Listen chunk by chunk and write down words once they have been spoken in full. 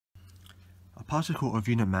particle of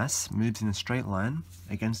unit mass moves in a straight line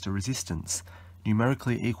against a resistance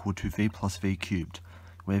numerically equal to v plus v cubed,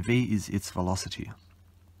 where v is its velocity.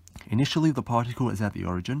 Initially, the particle is at the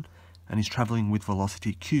origin and is travelling with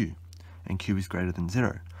velocity q, and q is greater than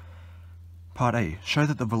 0. Part A. Show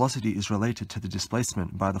that the velocity is related to the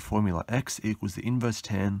displacement by the formula x equals the inverse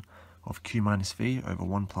tan of q minus v over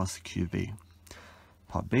 1 plus qv.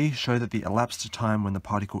 Part B. Show that the elapsed time when the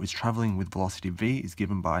particle is travelling with velocity v is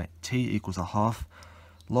given by t equals a half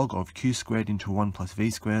log of q squared into 1 plus v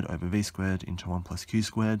squared over v squared into 1 plus q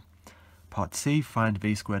squared. Part C. Find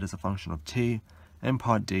v squared as a function of t. And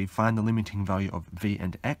Part D. Find the limiting value of v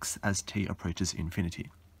and x as t approaches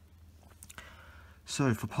infinity.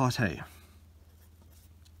 So for Part A,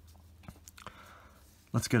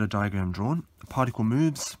 let's get a diagram drawn. The particle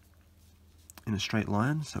moves in a straight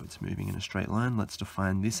line, so it's moving in a straight line. Let's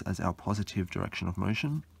define this as our positive direction of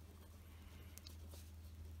motion.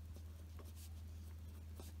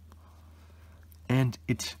 And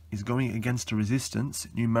it is going against a resistance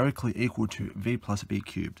numerically equal to v plus v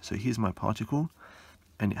cubed. So here's my particle,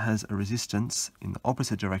 and it has a resistance in the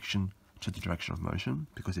opposite direction to the direction of motion,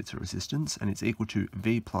 because it's a resistance, and it's equal to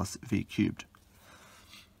v plus v cubed.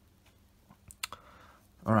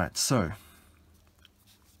 Alright, so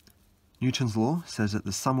Newton's law says that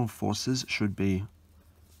the sum of forces should be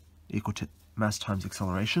equal to mass times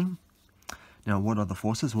acceleration. Now, what are the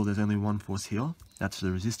forces? Well, there's only one force here. That's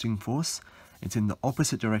the resisting force. It's in the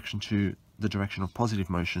opposite direction to the direction of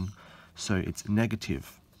positive motion, so it's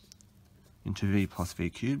negative into v plus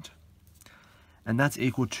v cubed. And that's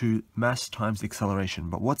equal to mass times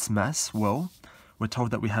acceleration. But what's mass? Well, we're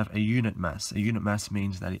told that we have a unit mass. A unit mass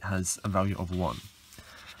means that it has a value of 1.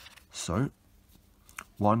 So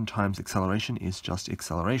 1 times acceleration is just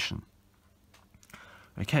acceleration.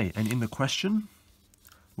 Okay, and in the question,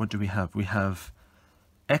 what do we have? We have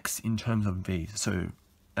x in terms of v. So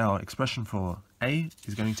our expression for A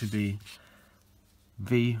is going to be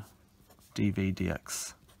v dv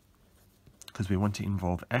dx, because we want to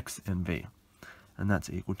involve x and v, and that's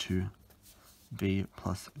equal to v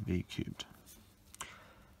plus v cubed.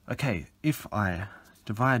 Okay, if I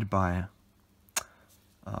divide by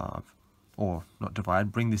or not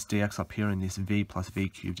divide, bring this dx up here and this v plus v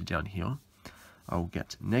cubed down here, I will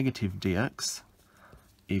get negative dx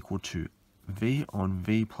equal to v on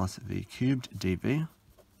v plus v cubed dv.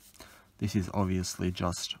 This is obviously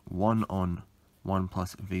just 1 on 1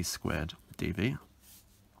 plus v squared dv.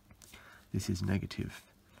 This is negative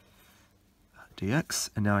dx,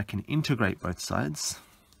 and now I can integrate both sides.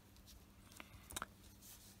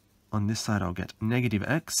 On this side I'll get negative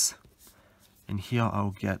x, and here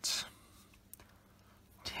I'll get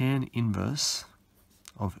tan inverse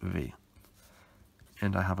of v,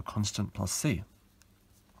 and I have a constant plus c.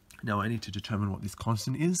 Now I need to determine what this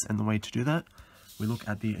constant is, and the way to do that, we look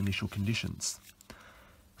at the initial conditions.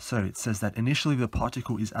 So it says that initially the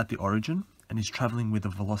particle is at the origin and is travelling with a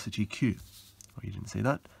velocity q. Oh, you didn't see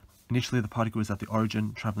that? Initially the particle is at the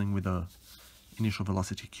origin travelling with a initial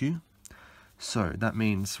velocity q. So that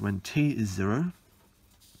means when t is 0,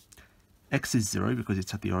 x is 0 because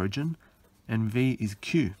it's at the origin, and v is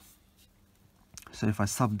q. So if I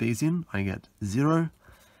sub these in, I get 0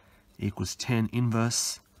 equals tan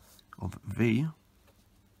inverse of v,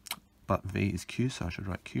 but v is q, so I should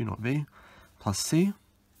write q, not v, plus c,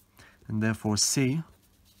 and therefore c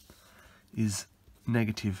is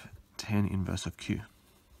negative tan inverse of q.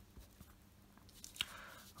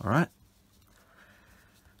 Alright,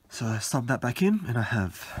 so I sub that back in, and I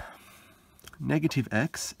have negative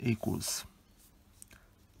x equals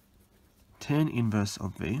tan inverse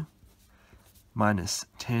of v minus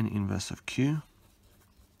tan inverse of q.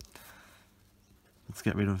 Let's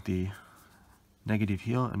get rid of the negative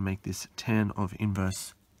here and make this tan of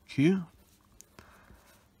inverse q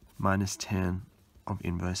minus tan of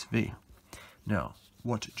inverse v. Now,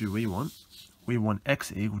 what do we want? We want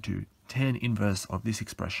x equal to tan inverse of this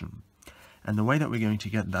expression. And the way that we're going to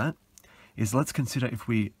get that is, let's consider if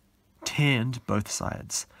we tanned both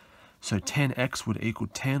sides. So tan x would equal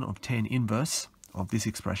tan of tan inverse of this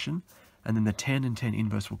expression, and then the tan and tan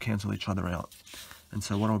inverse will cancel each other out. And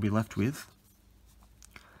so what I'll be left with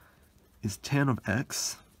is tan of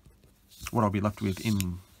x. What I'll be left with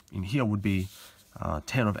in here would be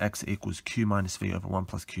tan of x equals q minus v over 1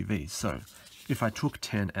 plus qv. So if I took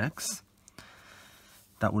tan x,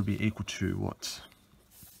 that would be equal to what?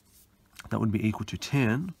 That would be equal to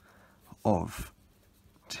tan of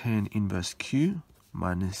tan inverse q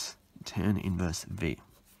minus tan inverse v.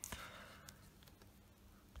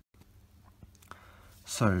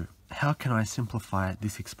 So how can I simplify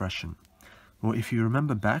this expression? Well, if you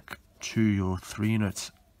remember back to your 3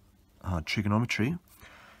 units trigonometry,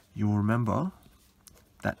 you will remember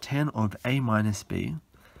that tan of A minus B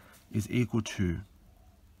is equal to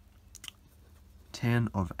tan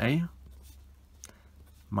of A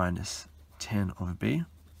minus tan of B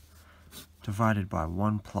divided by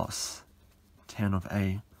 1 plus tan of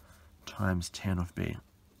A times tan of B.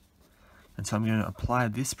 And so I'm going to apply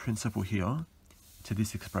this principle here to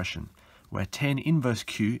this expression, where tan inverse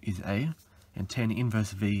Q is A and tan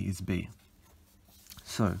inverse V is B.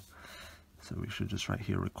 So we should just write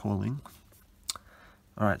here recalling.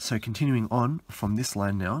 Alright, so continuing on from this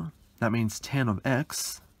line now, that means tan of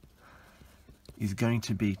X is going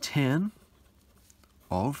to be tan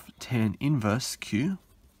of tan inverse Q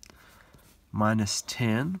minus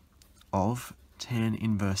tan of tan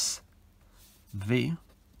inverse V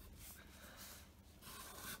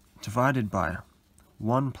divided by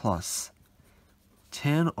 1 plus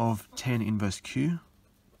tan of tan inverse Q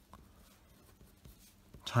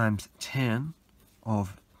times tan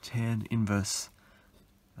of tan inverse,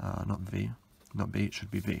 not B, it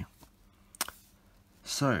should be V.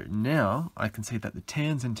 So now I can see that the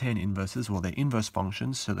tans and tan inverses, well, they're inverse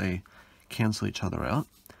functions, so they cancel each other out.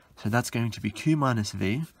 So that's going to be Q minus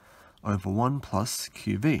V over 1 plus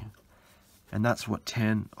QV. And that's what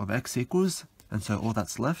tan of X equals. And so all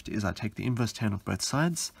that's left is I take the inverse tan of both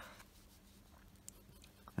sides,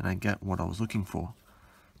 and I get what I was looking for.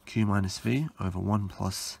 Q minus V over 1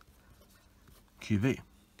 plus QV.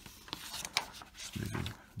 Just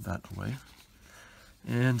moving that away.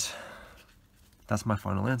 And that's my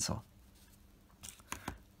final answer.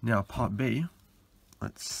 Now part B,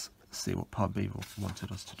 let's see what part B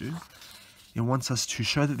wanted us to do. It wants us to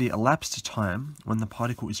show that the elapsed time when the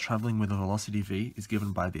particle is traveling with a velocity v is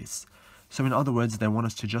given by this. So in other words, they want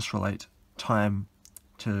us to just relate time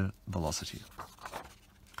to velocity.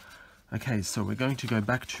 Okay, so we're going to go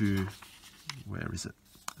back to, where is it?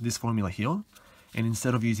 This formula here. And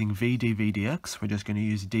instead of using v dv dx, we're just going to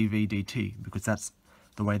use dv dt, because that's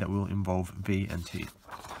the way that will involve v and t.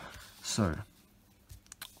 So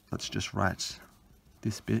let's just write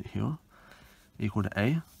this bit here equal to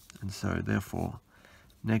a, and so therefore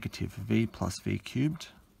negative v plus v cubed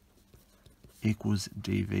equals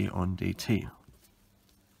dv on dt.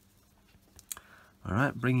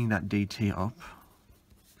 Alright, bringing that dt up,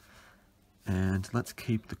 and let's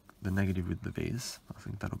keep the negative with the v's, I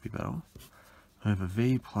think that'll be better, over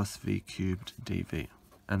v plus v cubed dv,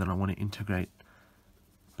 and then I want to integrate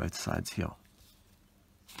both sides here.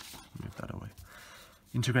 Move that away.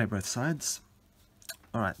 Integrate both sides.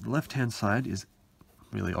 Alright, the left hand side is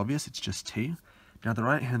really obvious, it's just t. Now the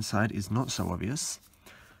right hand side is not so obvious.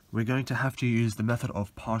 We're going to have to use the method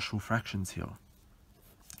of partial fractions here.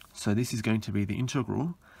 So this is going to be the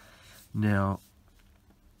integral. Now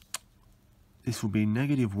this will be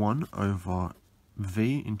negative 1 over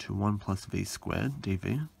v into 1 plus v squared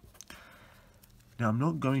dv. Now I'm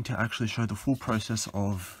not going to actually show the full process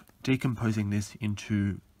of decomposing this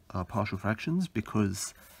into partial fractions,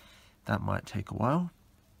 because that might take a while.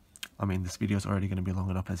 I mean, this video is already going to be long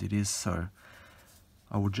enough as it is, so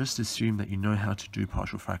I will just assume that you know how to do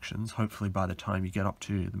partial fractions. Hopefully by the time you get up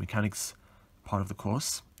to the mechanics part of the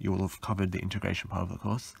course, you will have covered the integration part of the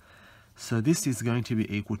course. So this is going to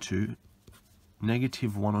be equal to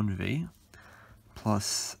negative 1 on v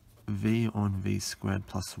plus v on v squared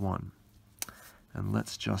plus 1. And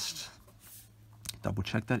let's just double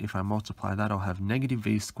check that. If I multiply that, I'll have negative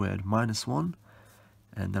v squared minus 1,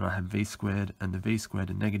 and then I have v squared, and the v squared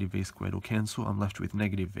and negative v squared will cancel. I'm left with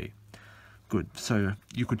negative v. Good. So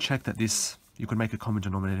you could check that this, you could make a common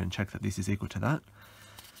denominator and check that this is equal to that.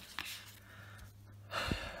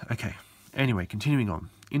 Okay, anyway, continuing on.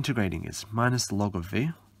 Integrating is minus the log of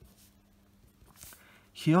v.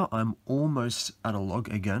 Here I'm almost at a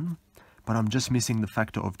log again, but I'm just missing the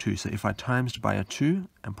factor of 2. So if I times by a 2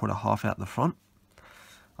 and put a half out the front,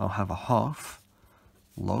 I'll have a half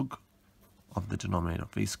log of the denominator,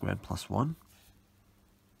 v squared plus 1.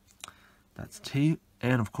 That's t.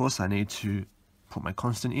 And of course I need to put my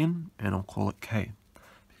constant in, and I'll call it k,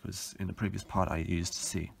 because in the previous part I used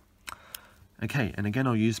c. Okay, and again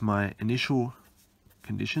I'll use my initial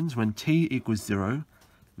conditions. When t equals 0,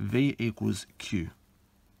 v equals q.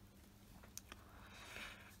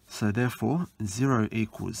 So therefore 0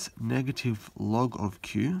 equals negative log of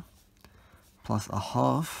q plus a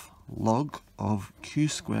half log of q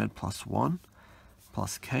squared plus 1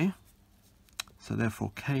 plus k. So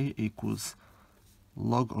therefore k equals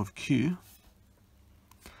log of q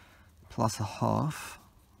plus a half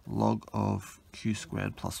log of q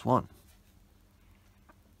squared plus 1.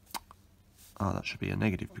 That should be a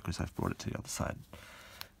negative because I've brought it to the other side.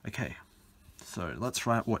 Okay, so let's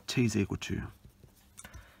write what t is equal to.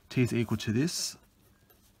 t is equal to this,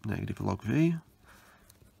 negative log v,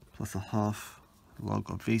 plus a half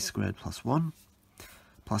log of v squared plus 1,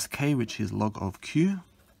 plus k, which is log of q,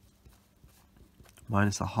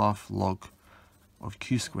 minus a half log of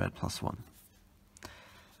q squared plus 1.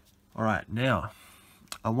 Alright, now,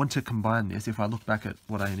 I want to combine this. If I look back at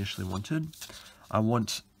what I initially wanted, I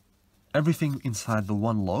want everything inside the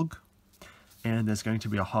 1 log, and there's going to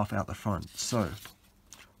be a half out the front. So,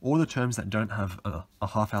 all the terms that don't have a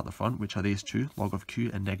half out the front, which are these two, log of q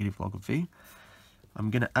and negative log of v, I'm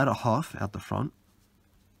going to add a half out the front.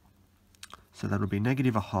 So that'll be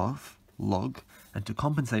negative a half log, and to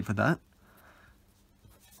compensate for that,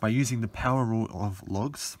 by using the power rule of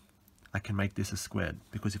logs, I can make this a squared,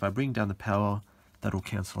 because if I bring down the power, that'll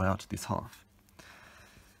cancel out this half.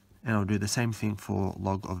 And I'll do the same thing for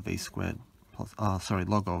log of v squared, plus,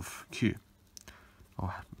 log of q.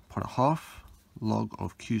 I'll put a half log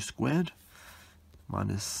of q squared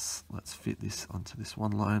minus, let's fit this onto this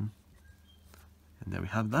one line, and there we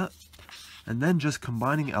have that. And then just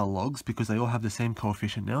combining our logs, because they all have the same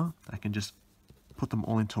coefficient now, I can just put them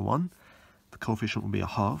all into one. The coefficient will be a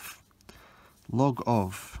half. Log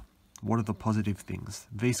of, what are the positive things?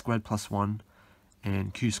 V squared plus 1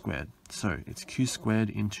 and q squared. So it's q squared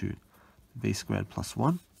into v squared plus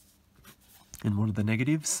 1. And what are the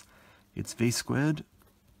negatives? It's v squared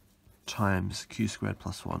times q squared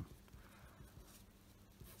plus 1.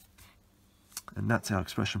 And that's our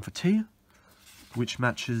expression for t, which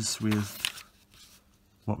matches with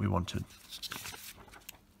what we wanted.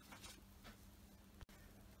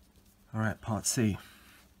 Alright, part C.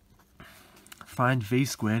 Find v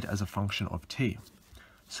squared as a function of t.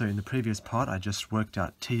 So in the previous part, I just worked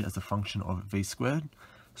out t as a function of v squared.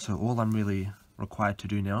 So all I'm really required to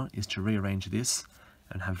do now is to rearrange this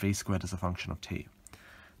and have v squared as a function of t.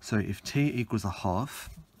 So if t equals a half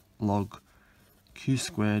log q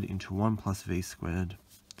squared into 1 plus v squared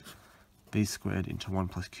into 1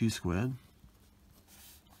 plus q squared,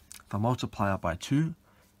 if I multiply out by 2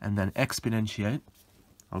 and then exponentiate,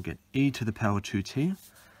 I'll get e to the power 2t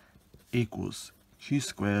equals q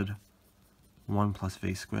squared 1 plus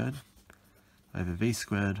v squared over v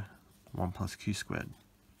squared 1 plus q squared.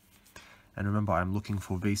 And remember, I'm looking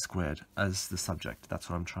for v squared as the subject. That's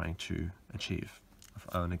what I'm trying to achieve,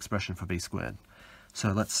 an expression for v squared.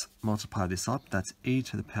 So let's multiply this up. That's e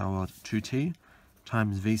to the power 2t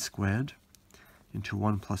times v squared into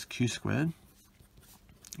 1 plus q squared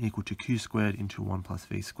equal to q squared into 1 plus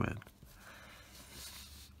v squared.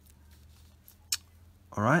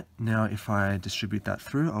 Alright, now if I distribute that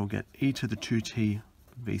through, I'll get e to the 2t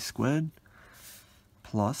v squared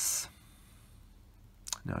plus,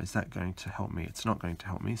 now is that going to help me? It's not going to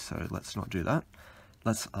help me, so let's not do that.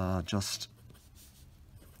 Let's just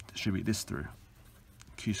distribute this through,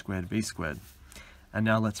 q squared v squared. And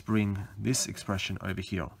now let's bring this expression over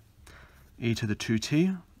here. E to the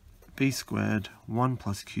 2t v squared 1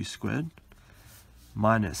 plus q squared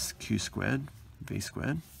minus q squared v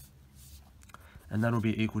squared, and that will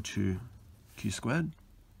be equal to q squared.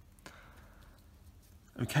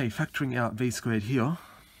 Okay, factoring out v squared here,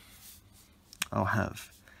 I'll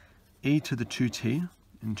have e to the 2t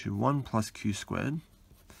into 1 plus q squared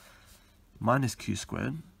minus q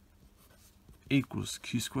squared equals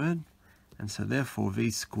q squared, and so therefore v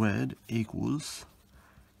squared equals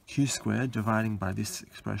q squared dividing by this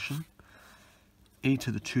expression, e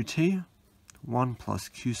to the 2t 1 plus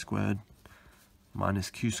q squared minus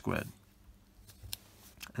q squared.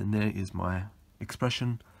 And there is my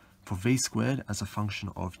expression for v squared as a function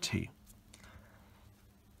of t.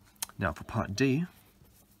 Now for part D,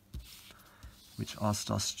 which asked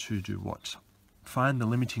us to do what? Find the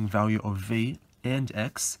limiting value of v and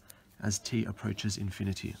x as t approaches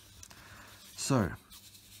infinity. So,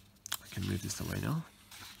 I can move this away now.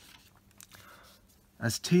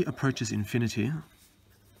 As t approaches infinity,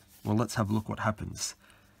 well, let's have a look what happens.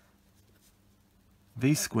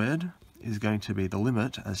 V squared is going to be the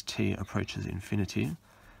limit as t approaches infinity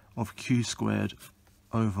of q squared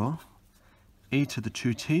over e to the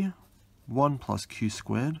 2t 1 plus q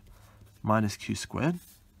squared minus q squared.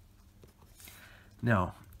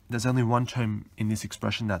 Now, there's only one term in this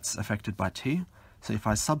expression that's affected by t, so if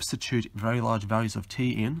I substitute very large values of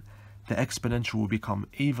t in, the exponential will become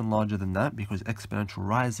even larger than that because exponential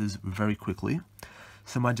rises very quickly.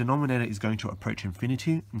 So my denominator is going to approach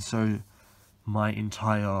infinity, and so my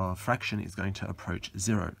entire fraction is going to approach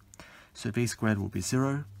 0. So v squared will be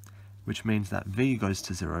 0, which means that v goes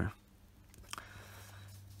to 0.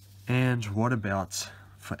 And what about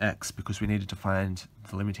for x? Because we needed to find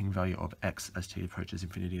the limiting value of x as t approaches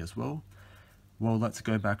infinity as well. Well, let's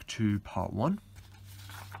go back to part 1.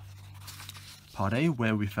 part A,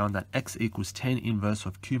 where we found that x equals tan inverse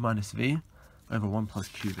of q minus v over 1 plus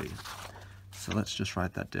qv. So let's just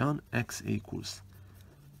write that down. X equals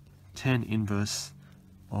tan inverse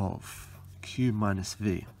of q minus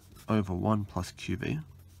v over 1 plus qv.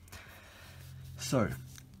 So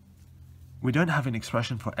we don't have an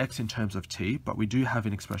expression for x in terms of t, but we do have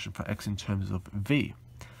an expression for x in terms of v.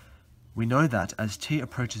 We know that as t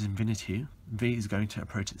approaches infinity, v is going to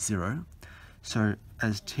approach 0. So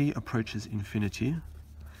as t approaches infinity,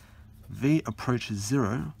 v approaches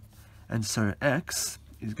 0, and so x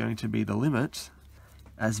is going to be the limit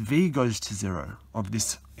as v goes to 0 of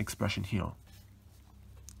this expression here.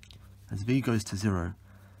 As v goes to 0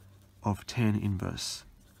 of tan inverse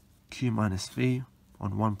q minus v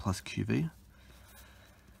on 1 plus qv.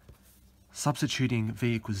 Substituting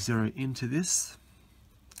v equals 0 into this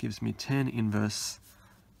gives me tan inverse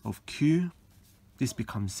of q. This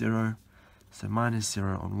becomes 0, so minus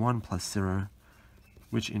 0 on 1 plus 0,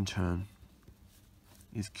 which in turn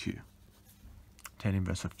is q, tan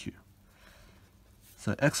inverse of q.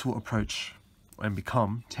 So x will approach and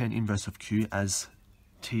become tan inverse of q as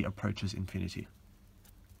t approaches infinity.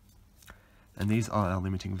 And these are our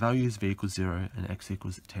limiting values, v equals 0 and x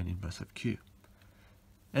equals tan inverse of q.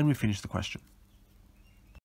 And we finish the question.